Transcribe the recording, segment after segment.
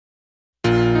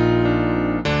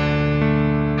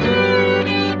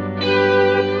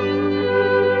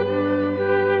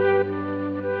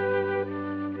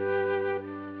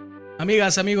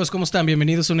Amigas, amigos, ¿cómo están?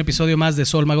 Bienvenidos a un episodio más de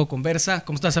SolMago Conversa.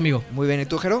 ¿Cómo estás, amigo? Muy bien, ¿y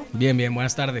tú, Jero? Bien,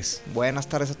 buenas tardes. Buenas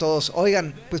tardes a todos.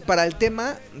 Oigan, pues para el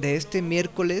tema de este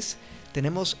miércoles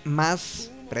tenemos más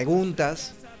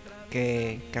preguntas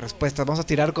que respuestas. Vamos a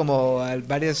tirar como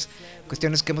varias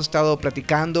cuestiones que hemos estado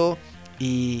platicando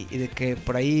y de que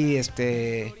por ahí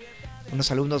unos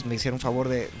alumnos me hicieron favor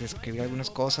de escribir algunas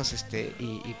cosas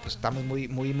y pues estamos muy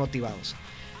motivados.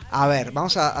 A ver,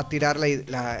 vamos a tirar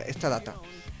esta data.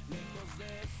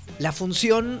 La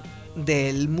función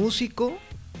del músico,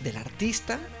 del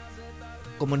artista,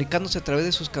 comunicándose a través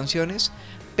de sus canciones,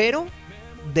 pero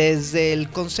desde el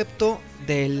concepto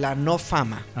de la no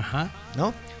fama. Ajá.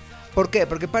 ¿No? ¿Por qué?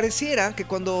 Porque pareciera que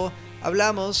cuando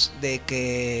hablamos de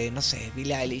que, no sé,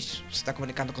 Billie Eilish se está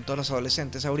comunicando con todos los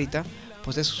adolescentes ahorita,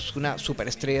 pues es una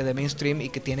superestrella de mainstream y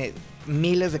que tiene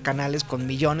miles de canales con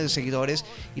millones de seguidores,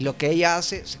 y lo que ella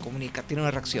hace se comunica, tiene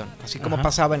una reacción, así como Ajá.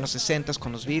 pasaba en los 60s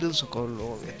con los Beatles o con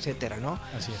etcétera, ¿no?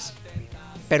 Así es.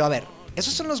 Pero a ver,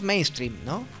 esos son los mainstream,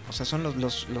 ¿no? O sea, son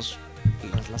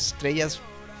las estrellas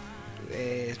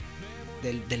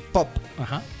del pop.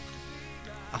 Ajá.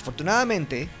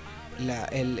 Afortunadamente,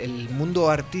 el mundo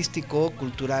artístico,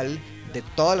 cultural de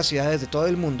todas las ciudades de todo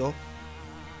el mundo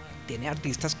tiene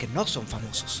artistas que no son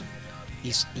famosos.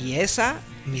 Y esa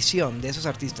misión de esos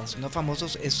artistas no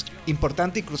famosos es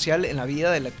importante y crucial en la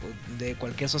vida de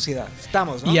cualquier sociedad.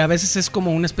 Estamos, ¿no? Y a veces es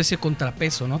como una especie de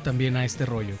contrapeso, ¿no? También a este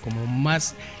rollo, como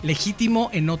más legítimo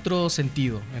en otro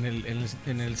sentido,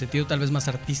 en el sentido tal vez más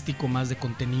artístico, más de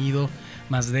contenido,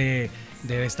 más de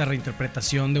esta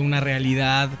reinterpretación de una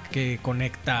realidad que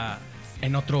conecta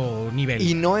en otro nivel.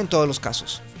 Y no en todos los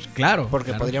casos. Claro.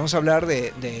 Porque claro. podríamos hablar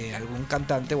de algún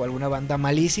cantante o alguna banda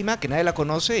malísima que nadie la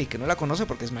conoce y que no la conoce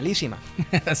porque es malísima.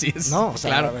 Así es. No, o sea,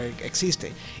 claro.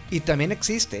 Existe. Y también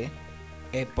existe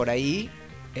por ahí,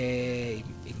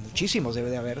 y muchísimos debe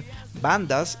de haber,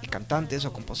 bandas y cantantes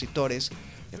o compositores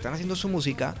que están haciendo su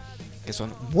música, que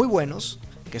son muy buenos,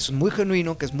 que es muy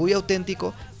genuino, que es muy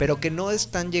auténtico, pero que no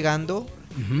están llegando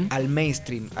al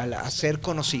mainstream, a ser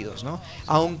conocidos, ¿no?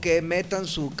 Aunque metan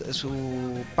su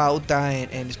pauta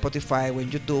en Spotify o en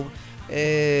YouTube,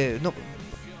 no,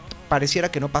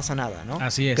 pareciera que no pasa nada, ¿no?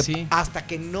 Así es, que sí. Hasta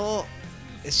que no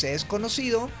se es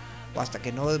conocido, o hasta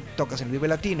que no tocas en el Vive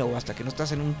Latino, o hasta que no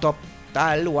estás en un top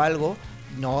tal o algo,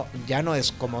 no, ya no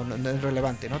es como, no es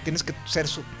relevante, ¿no? Tienes que ser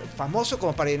famoso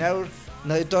como para llenar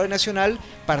un auditorio nacional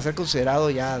para ser considerado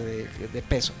ya de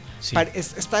peso. Sí.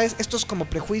 Estos como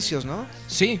prejuicios, ¿no?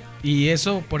 Sí, y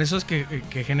por eso es que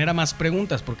genera más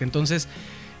preguntas, porque entonces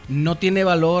no tiene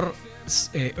valor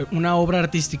una obra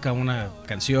artística, una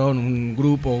canción, un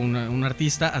grupo, un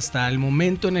artista, hasta el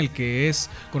momento en el que es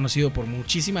conocido por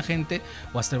muchísima gente,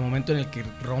 o hasta el momento en el que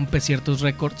rompe ciertos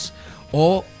récords,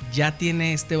 o ya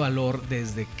tiene este valor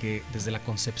desde la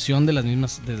concepción de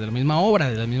desde la misma obra,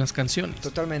 de las mismas canciones.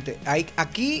 Totalmente.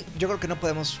 Aquí yo creo que no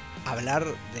podemos hablar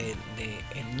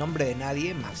en nombre de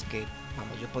nadie más que,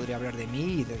 vamos, yo podría hablar de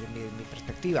mí y desde mi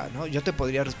perspectiva, ¿no? Yo te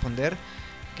podría responder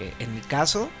que en mi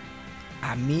caso,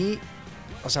 a mí,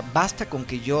 o sea, basta con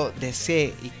que yo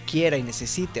desee y quiera y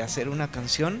necesite hacer una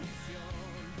canción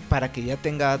para que ya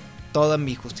tenga toda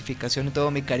mi justificación y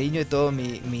todo mi cariño y todo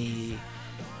mi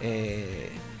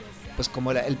pues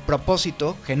como el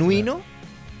propósito genuino.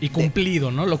 Y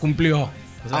cumplido, ¿no? Lo cumplió.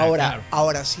 O sea,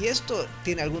 ahora, si esto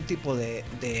tiene algún tipo de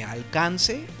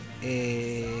alcance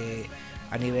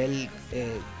a nivel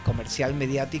comercial,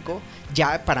 mediático,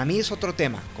 ya para mí es otro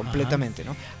tema completamente.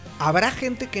 Ajá. ¿No? Habrá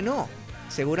gente que no.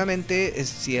 Seguramente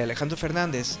si Alejandro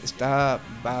Fernández va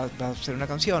a hacer una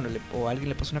canción o alguien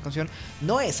le puso una canción,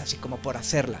 no es así como por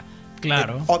hacerla.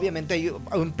 Claro. Obviamente hay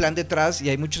un plan detrás y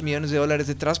hay muchos millones de dólares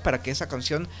detrás para que esa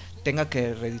canción tenga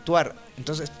que redituar.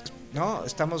 Entonces, no,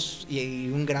 estamos, y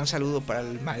un gran saludo para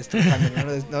el maestro Jaime,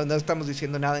 no estamos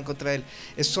diciendo nada en contra de él.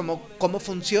 Es como cómo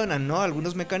funcionan, ¿no?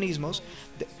 Algunos mecanismos,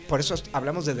 por eso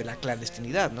hablamos de la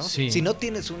clandestinidad, ¿no? Sí. Si no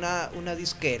tienes una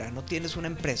disquera, no tienes una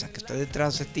empresa que está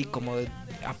detrás de ti, como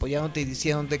apoyándote y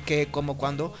diciéndote qué, cómo,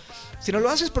 cuándo, si no lo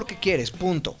haces porque quieres,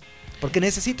 punto. Porque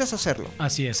necesitas hacerlo.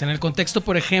 Así es. En el contexto,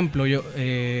 por ejemplo, yo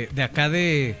de acá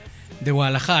de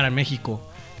Guadalajara, México,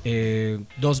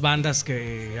 dos bandas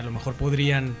que a lo mejor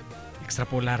podrían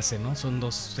extrapolarse, ¿no? Son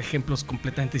dos ejemplos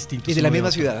completamente distintos. Y de la misma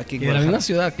ciudad, aquí en Guadalajara. De la misma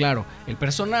ciudad, claro. El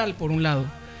Personal, por un lado,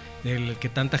 del que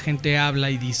tanta gente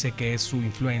habla y dice que es su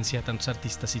influencia, tantos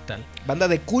artistas y tal. Banda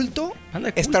de culto,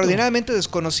 extraordinariamente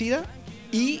desconocida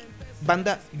y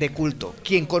banda de culto.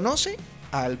 Quien conoce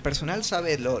al Personal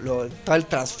sabe todo el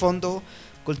trasfondo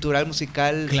cultural,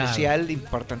 musical, claro, social,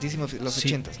 importantísimo, los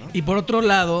 80s, ¿no? Y por otro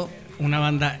lado, una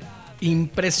banda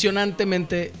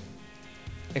impresionantemente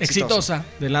exitosa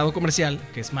del lado comercial,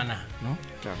 que es Maná, ¿no?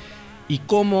 Claro. Y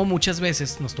cómo muchas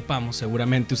veces nos topamos,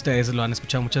 seguramente ustedes lo han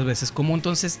escuchado muchas veces, cómo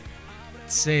entonces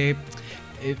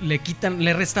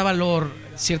le resta valor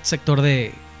cierto sector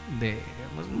de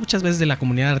muchas veces de la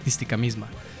comunidad artística misma.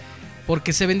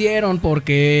 Porque se vendieron,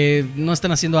 porque no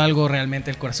están haciendo algo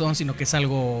realmente del corazón, sino que es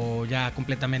algo ya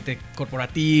completamente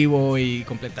corporativo y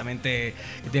completamente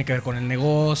que tiene que ver con el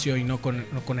negocio y no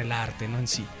con el arte, ¿no? En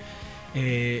sí.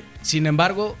 Sin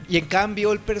embargo... Y en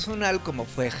cambio el personal, como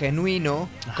fue genuino,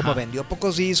 como vendió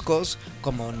pocos discos,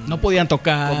 como... No podían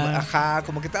tocar.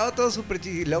 Como que estaba todo súper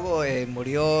chido. Y luego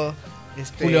murió...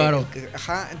 Julio Aro.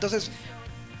 Entonces...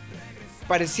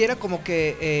 Pareciera como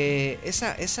que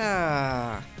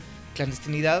esa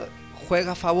clandestinidad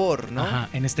juega a favor, ¿no?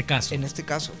 En este caso.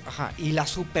 Y la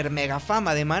super mega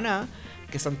fama de Maná,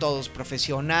 que son todos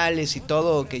profesionales y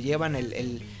todo, que llevan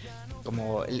el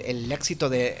éxito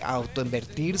de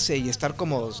autoinvertirse y estar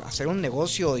como hacer un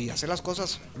negocio y hacer las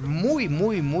cosas muy,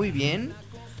 muy, muy bien.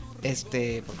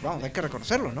 Porque vamos, hay que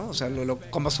reconocerlo, ¿no? O sea,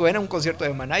 como suena un concierto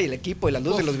de Maná y el equipo y las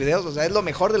luces y los videos, o sea, es lo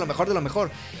mejor de lo mejor de lo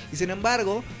mejor. Y sin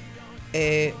embargo,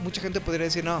 mucha gente podría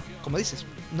decir, no, como dices,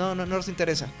 no nos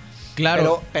interesa.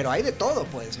 Claro. Pero hay de todo,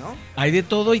 pues, ¿no? Hay de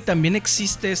todo y también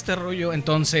existe este rollo,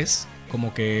 entonces,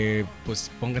 como que,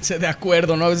 pues, pónganse de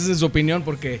acuerdo, ¿no? A veces en su opinión,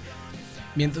 porque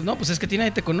mientras, no, pues es que a ti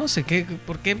nadie te conoce.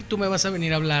 ¿Por qué tú me vas a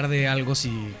venir a hablar de algo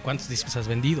si cuántos discos has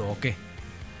vendido o qué?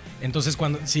 Entonces,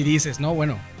 si dices, no,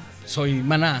 bueno, soy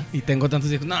Maná y tengo tantos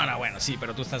discos, no, bueno, sí,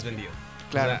 pero tú estás vendido.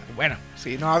 Claro. O sea, bueno.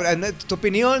 Sí, no, tu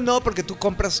opinión no, porque tú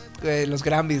compras los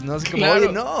Grammys, ¿no? Así claro. Como,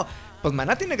 oye, no, pues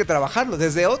Maná tiene que trabajarlo.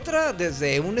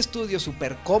 Desde un estudio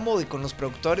súper cómodo y con los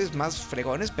productores más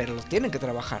fregones, pero los tienen que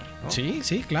trabajar, ¿no? Sí,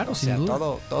 claro, o sin sea, duda.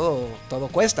 todo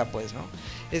cuesta, pues, ¿no?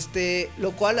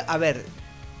 Lo cual, a ver,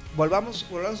 volvamos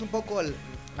un poco a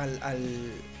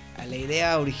la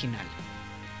idea original.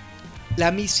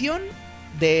 La misión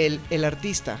del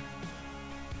artista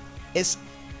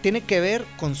tiene que ver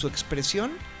con su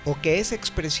expresión, o que esa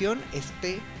expresión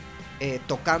esté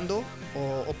tocando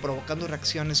o provocando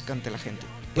reacciones ante la gente.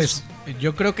 Pues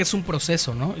yo creo que es un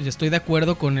proceso, ¿no? Y estoy de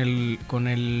acuerdo con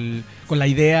la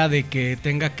idea de que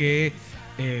tenga que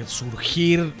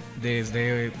surgir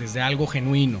desde algo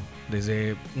genuino,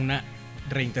 desde una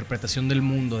reinterpretación del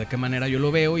mundo, de qué manera yo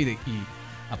lo veo y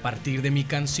a partir de mi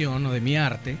canción o de mi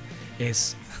arte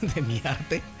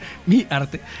mi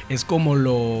arte es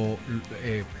como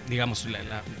digamos,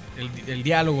 el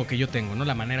diálogo que yo tengo, ¿no?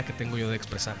 La manera que tengo yo de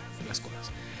expresar las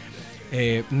cosas.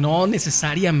 No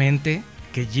necesariamente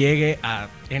que llegue a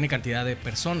N cantidad de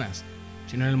personas,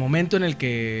 sino en el momento en el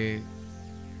que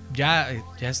ya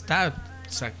está,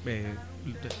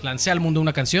 lancé al mundo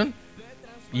una canción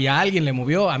y a alguien le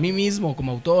movió, a mí mismo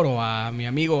como autor, o a mi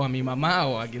amigo, o a mi mamá,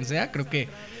 o a quien sea, creo que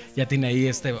ya tiene ahí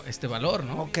este valor,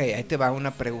 ¿no? Ok, ahí te va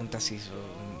una pregunta así,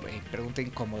 pregunta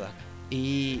incómoda.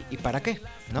 ¿Y para qué?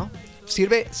 ¿No?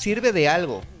 ¿Sirve de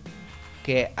algo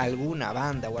que alguna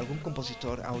banda o algún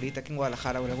compositor ahorita aquí en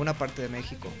Guadalajara o en alguna parte de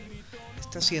México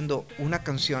está haciendo una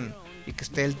canción y que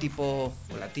esté el tipo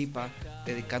o la tipa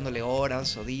dedicándole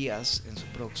horas o días en su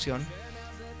producción?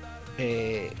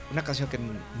 Una canción que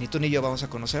ni tú ni yo vamos a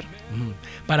conocer.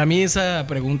 Para mí esa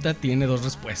pregunta tiene dos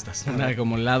respuestas. Una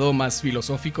como el lado más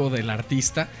filosófico del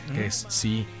artista, que es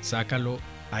sí, sácalo,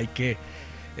 hay que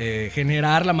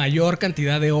generar la mayor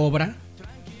cantidad de obra.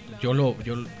 Yo lo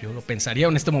pensaría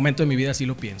en este momento de mi vida, así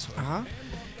lo pienso. Ajá.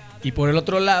 Y por el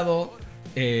otro lado,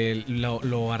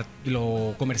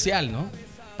 lo comercial, ¿no?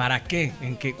 ¿Para qué?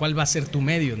 ¿Cuál va a ser tu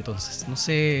medio entonces? No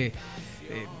sé.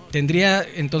 Tendría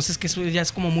entonces que eso ya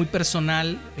es como muy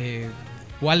personal.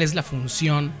 ¿Cuál es la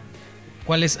función?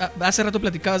 Hace rato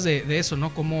platicabas de eso,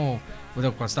 ¿no? Como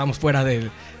cuando estábamos fuera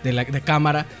de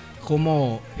cámara,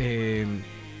 cómo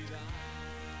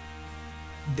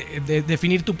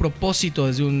definir tu propósito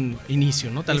desde un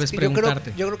inicio, ¿no? Tal vez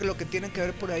preguntarte. Yo creo que lo que tiene que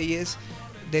ver por ahí es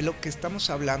de lo que estamos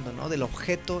hablando, ¿no? Del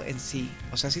objeto en sí.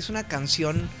 O sea, si es una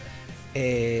canción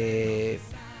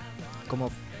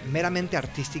como meramente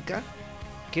artística,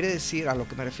 quiere decir, a lo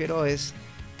que me refiero es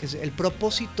que el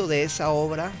propósito de esa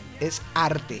obra es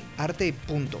arte y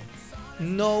punto.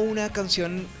 No una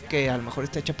canción que a lo mejor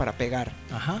está hecha para pegar.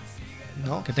 Ajá.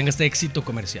 ¿No? Que tenga este éxito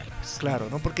comercial. Pues. Claro,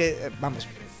 ¿no? Porque, vamos,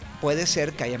 puede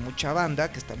ser que haya mucha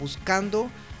banda que está buscando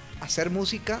hacer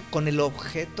música con el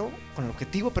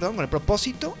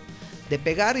propósito de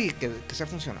pegar y que sea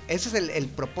funcional. Ese es el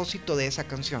propósito de esa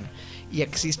canción. Y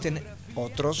existen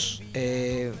otros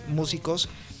músicos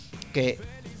que,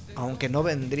 aunque no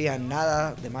vendrían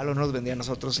nada de malo, nos vendría a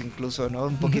nosotros incluso, ¿no?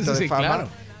 Un poquito de fama. Claro.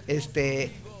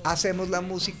 Hacemos la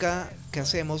música que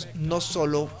hacemos no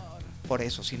solo por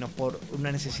eso, sino por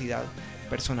una necesidad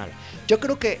personal. Yo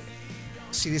creo que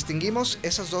si distinguimos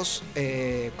esas dos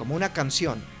como una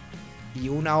canción y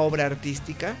una obra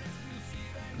artística,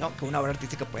 ¿no? Que una obra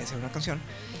artística puede ser una canción.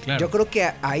 Claro. Yo creo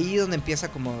que ahí es donde empieza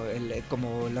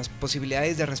como las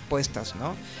posibilidades de respuestas,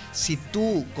 ¿no? Si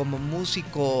tú como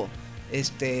músico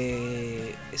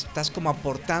estás como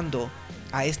aportando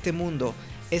a este mundo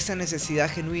esa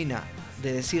necesidad genuina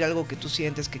de decir algo que tú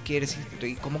sientes que quieres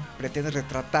y cómo pretendes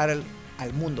retratar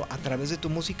al mundo a través de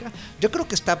tu música, yo creo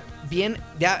que está bien.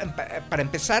 Ya para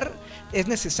empezar es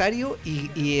necesario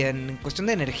y en cuestión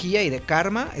de energía y de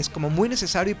karma es como muy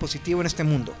necesario y positivo en este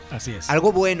mundo. Así es.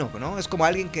 Algo bueno, ¿no? Es como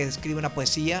alguien que escribe una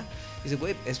poesía y dice,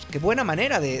 güey, qué buena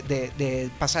manera de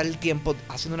pasar el tiempo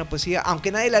haciendo una poesía,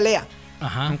 aunque nadie la lea.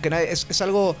 Ajá. Aunque es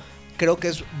algo, creo que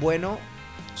es bueno,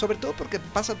 sobre todo porque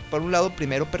pasa por un lado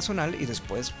primero personal y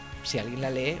después si alguien la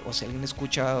lee o si alguien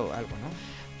escucha algo, ¿no?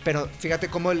 Pero fíjate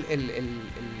cómo el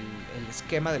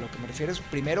esquema de lo que me refiero es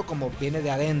primero como viene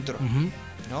de adentro, uh-huh,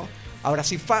 ¿no? Ahora,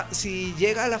 si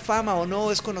llega a la fama o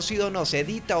no, es conocido o no, se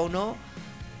edita o no,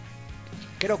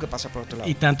 creo que pasa por otro lado.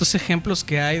 Y tantos ejemplos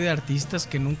que hay de artistas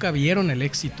que nunca vieron el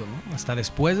éxito, ¿no? Hasta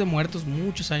después de muertos,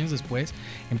 muchos años después,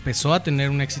 empezó a tener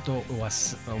un éxito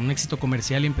un éxito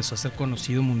comercial y empezó a ser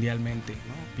conocido mundialmente,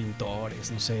 ¿no?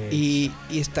 Pintores, no sé. Y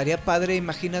estaría padre,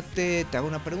 imagínate, te hago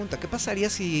una pregunta, ¿qué pasaría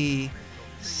si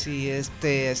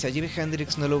a Jimi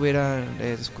Hendrix no lo hubiera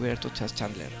descubierto Chas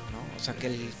Chandler, ¿no? O sea,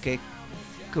 que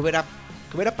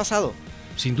hubiera pasado.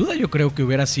 Sin duda yo creo que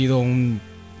hubiera sido un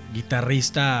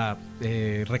guitarrista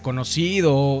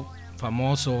reconocido,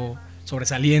 famoso,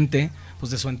 sobresaliente,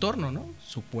 pues de su entorno, ¿no?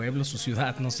 Su pueblo, su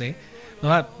ciudad, no sé.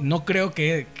 No creo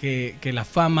que la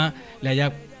fama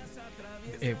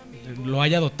lo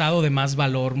haya dotado de más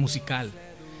valor musical.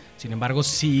 Sin embargo,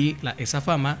 sí, esa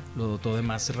fama lo dotó de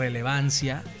más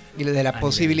relevancia. Y de la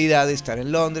posibilidad de estar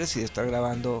en Londres y de estar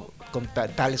grabando con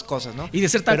tales cosas, ¿no? Y de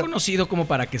ser tan conocido como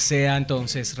para que sea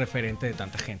entonces referente de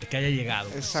tanta gente, que haya llegado.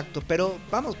 Exacto, pero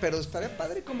estaría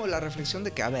padre como la reflexión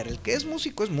de que, a ver, el que es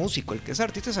músico, el que es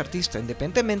artista,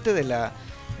 independientemente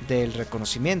del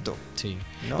reconocimiento. Sí.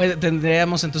 ¿No? Pues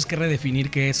tendríamos entonces que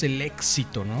redefinir qué es el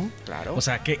éxito, ¿no? Claro. O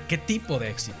sea, ¿qué tipo de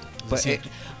éxito? Pues,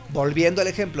 volviendo al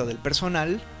ejemplo del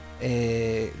personal,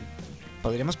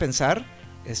 podríamos pensar,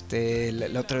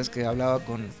 la otra vez que hablaba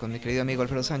con mi querido amigo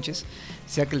Alfredo Sánchez,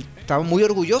 decía que él estaba muy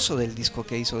orgulloso del disco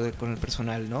que hizo con el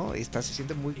personal, ¿no? Y se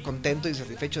siente muy contento y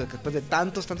satisfecho de que después de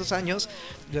tantos años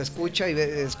lo escucha y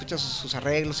escucha sus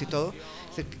arreglos y todo.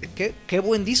 Dice, qué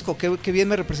buen disco, qué bien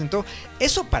me representó.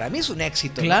 Eso para mí es un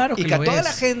éxito, claro, ¿no? Y que a toda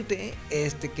la gente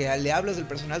que le hablas del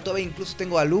personal, todavía incluso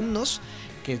tengo alumnos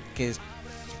que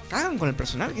cagan con el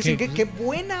personal, dicen qué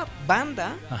buena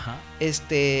banda. Ajá.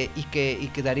 Y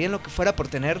que darían lo que fuera por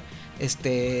tener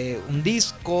un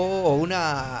disco o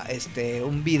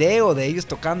un video de ellos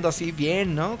tocando así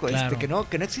bien, ¿no? Claro.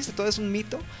 Que no existe, todo es un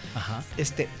mito. Ajá.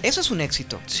 Eso es un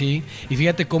éxito. Sí, y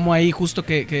fíjate cómo ahí justo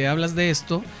que hablas de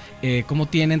esto, cómo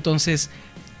tiene entonces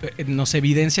nos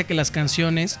evidencia que las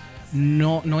canciones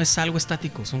no es algo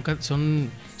estático,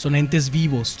 son entes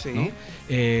vivos, sí, ¿no?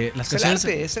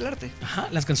 Es el arte. Ajá,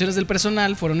 las canciones del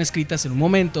personal fueron escritas en un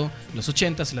momento, en los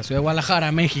 80s, en la ciudad de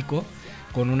Guadalajara, México,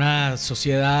 con una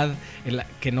sociedad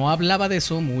que no hablaba de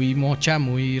eso, muy mocha,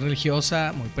 muy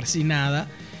religiosa, muy persinada,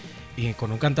 y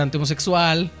con un cantante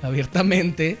homosexual,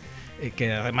 abiertamente,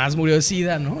 que además murió de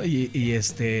SIDA, ¿no?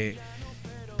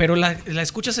 Pero la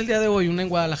escuchas el día de hoy, una en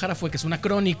Guadalajara que es una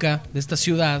crónica de esta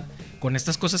ciudad, con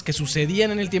estas cosas que sucedían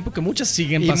en el tiempo, que muchas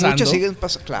siguen pasando. Y muchas siguen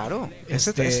pasando, claro.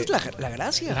 Esa es la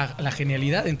gracia. La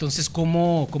genialidad. Entonces,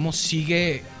 ¿cómo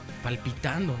sigue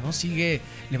palpitando, ¿no?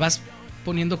 Le vas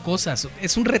poniendo cosas.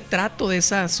 Es un retrato de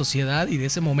esa sociedad y de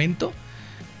ese momento,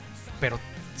 pero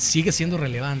sigue siendo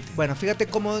relevante. Bueno, fíjate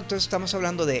cómo entonces estamos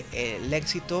hablando de el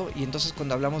éxito, y entonces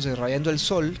cuando hablamos de Rayando el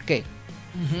Sol, ¿qué?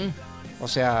 Uh-huh. O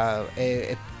sea,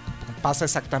 pasa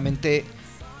exactamente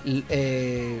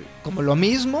como lo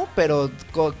mismo, pero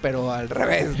al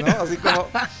revés, ¿no? Así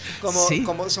 ¿Sí?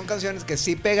 Como son canciones que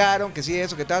sí pegaron, que sí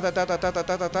eso, que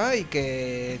y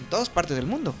que en todas partes del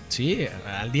mundo. Sí,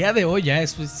 al día de hoy ya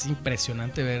es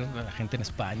impresionante ver a la gente en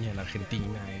España, en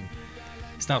Argentina, en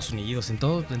Estados Unidos, en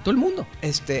todo el mundo.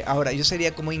 Ahora, yo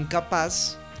sería como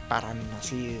incapaz, para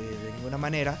así de ninguna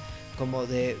manera, como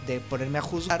de ponerme a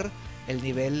juzgar el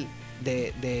nivel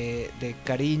de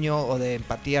cariño o de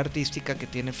empatía artística que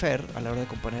tiene Fer a la hora de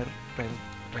componer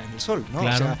Rayando el Sol, ¿no?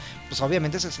 Claro. O sea, pues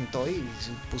obviamente se sentó y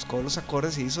buscó los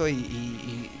acordes y hizo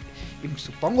y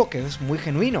supongo que es muy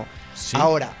genuino. Sí.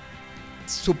 Ahora,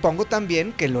 supongo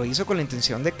también que lo hizo con la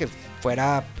intención de que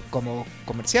fuera como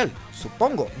comercial.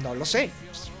 Supongo, no lo sé.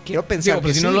 Quiero pensar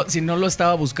que si, sí. si no lo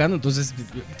estaba buscando, entonces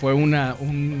fue una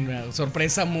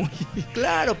sorpresa muy...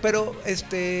 Claro, pero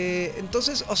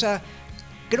entonces, o sea,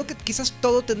 creo que quizás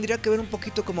todo tendría que ver un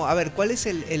poquito como, a ver, ¿cuál es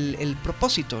el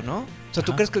propósito, no? O sea,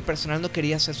 ¿tú crees que el personal no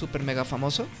quería ser súper mega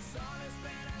famoso?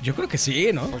 Yo creo que sí,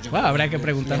 ¿no? Pues habrá que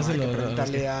preguntárselo. Hay que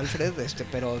preguntarle a Alfred,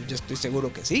 pero yo estoy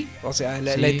seguro que sí. O sea,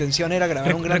 la intención era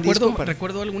grabar un gran disco.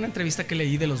 Recuerdo alguna entrevista que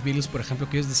leí de los Beatles, por ejemplo,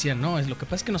 que ellos decían, no, lo que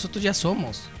pasa es que nosotros ya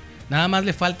somos. Nada más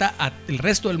le falta al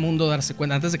resto del mundo darse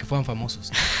cuenta antes de que fueran famosos.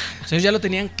 O sea, ellos ya lo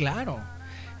tenían claro.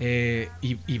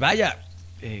 Y vaya,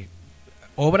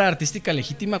 obra artística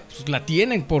legítima, pues la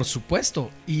tienen, por supuesto.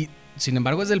 Y sin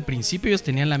embargo, desde el principio ellos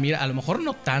tenían la mira, a lo mejor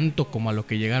no tanto como a lo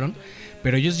que llegaron,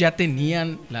 pero ellos ya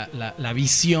tenían la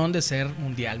visión de ser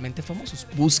mundialmente famosos.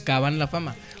 Buscaban la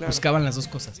fama, buscaban las dos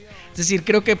cosas. Es decir,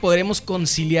 creo que podremos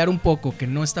conciliar un poco que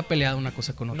no está peleada una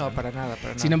cosa con otra. No, para nada.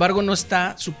 Sin embargo, no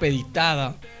está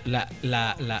supeditada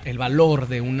el valor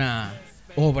de una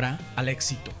obra al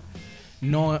éxito.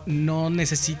 No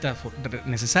necesita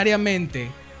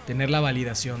necesariamente tener la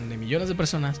validación de millones de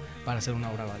personas para hacer una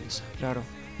obra valiosa. Claro.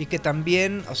 Y que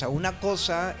también, o sea, una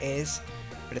cosa es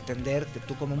pretender que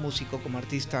tú como músico, como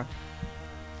artista,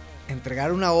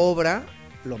 entregar una obra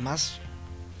lo más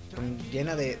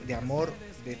llena de amor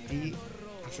de ti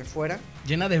hacia afuera.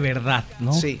 Llena de verdad,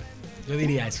 ¿no? Sí. Yo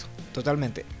diría eso.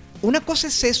 Totalmente. Una cosa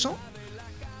es eso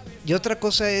y otra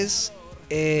cosa es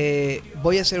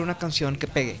voy a hacer una canción que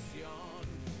pegue.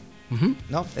 Uh-huh.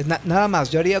 ¿No? Nada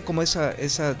más, yo haría como esa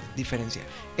diferencia.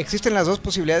 ¿Existen las dos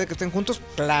posibilidades de que estén juntos?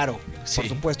 Claro, sí. Por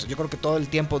supuesto. Yo creo que todo el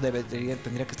tiempo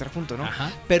tendría que estar juntos, ¿no?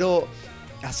 Ajá. Pero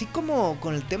así como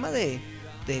con el tema de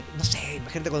no sé,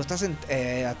 imagínate cuando estás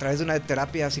a través de una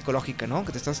terapia psicológica, ¿no?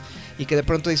 Que y que de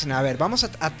pronto dicen, a ver, vamos a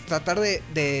tratar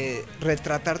de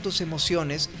retratar tus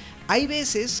emociones. Hay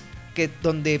veces que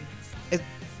donde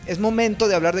es momento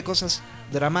de hablar de cosas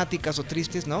dramáticas o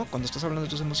tristes, ¿no? Cuando estás hablando de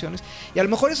tus emociones. Y a lo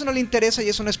mejor eso no le interesa y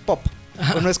eso no es pop.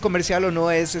 Ajá. O no es comercial o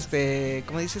no es,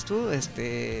 ¿cómo dices tú?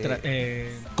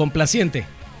 Complaciente.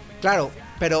 Claro,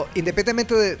 pero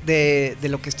independientemente de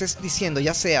lo que estés diciendo,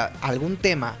 ya sea algún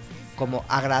tema como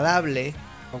agradable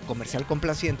o comercial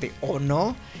complaciente o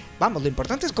no, vamos, lo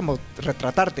importante es como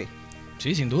retratarte.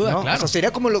 Sí, sin duda, ¿no? claro. O sea,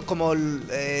 sería como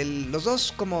los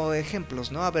dos como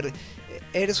ejemplos, ¿no? A ver,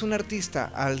 eres un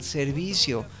artista al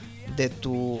servicio de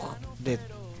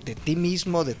ti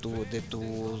mismo, de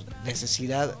tu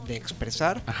necesidad de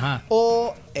expresar. Ajá.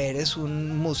 O eres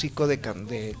un músico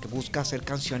que busca hacer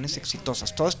canciones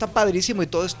exitosas. Todo está padrísimo y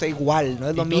todo está igual, no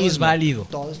es lo mismo. Todo es válido.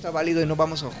 Todo está válido y no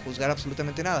vamos a juzgar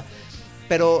absolutamente nada.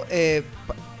 Pero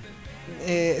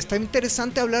está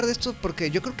interesante hablar de esto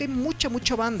porque yo creo que hay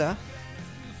mucha banda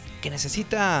que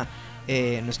necesita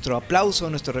nuestro aplauso,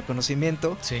 nuestro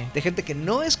reconocimiento, sí, de gente que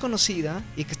no es conocida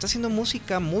y que está haciendo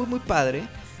música muy muy padre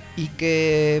y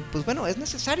que pues bueno, es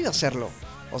necesario hacerlo.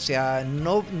 O sea,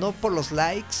 no por los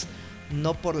likes,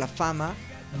 no por la fama,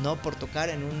 no por tocar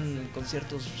en un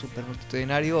concierto súper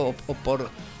multitudinario o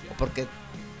porque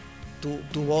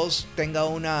tu voz tenga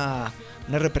una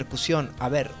repercusión. A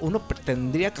ver, uno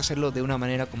tendría que hacerlo de una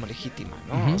manera como legítima,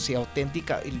 ¿no? Uh-huh. O sea,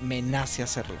 auténtica, y me nace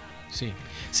hacerlo. Sí,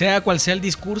 sea cual sea el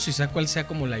discurso y sea cual sea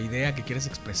como la idea que quieres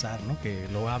expresar, ¿no? Que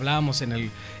lo hablábamos en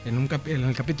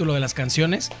el capítulo de las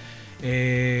canciones,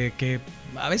 que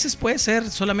a veces puede ser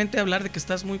solamente hablar de que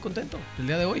estás muy contento el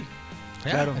día de hoy.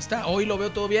 Claro. Hoy lo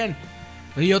veo todo bien.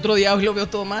 Y otro día hoy lo veo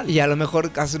todo mal. Y a lo mejor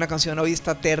haces una canción, hoy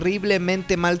está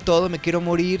terriblemente mal todo, me quiero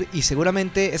morir, y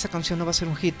seguramente esa canción no va a ser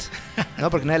un hit, ¿no?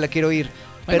 Porque nadie la quiere oír.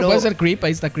 Pero puede ser Creep,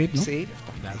 ahí está Creep, ¿no? Sí,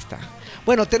 ahí está.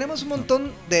 Bueno, tenemos un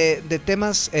montón de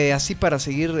temas así para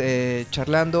seguir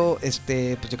charlando. Pues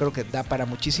yo creo que da para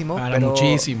muchísimo.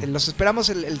 Muchísimo. Los esperamos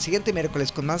el siguiente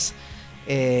miércoles con más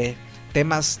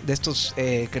temas de estos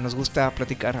que nos gusta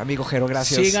platicar. Amigo Jero,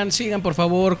 gracias. Sigan por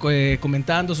favor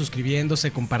comentando,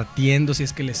 suscribiéndose, compartiendo si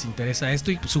es que les interesa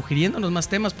esto y sugiriéndonos más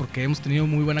temas porque hemos tenido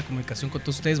muy buena comunicación con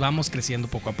todos ustedes. Vamos creciendo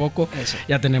poco a poco. Eso.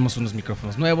 Ya tenemos unos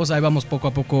micrófonos nuevos. Ahí vamos poco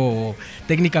a poco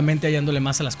técnicamente hallándole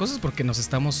más a las cosas porque nos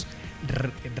estamos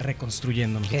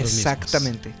reconstruyendo nosotros mismos.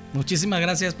 Exactamente. Muchísimas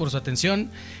gracias por su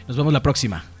atención. Nos vemos la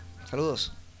próxima.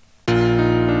 Saludos.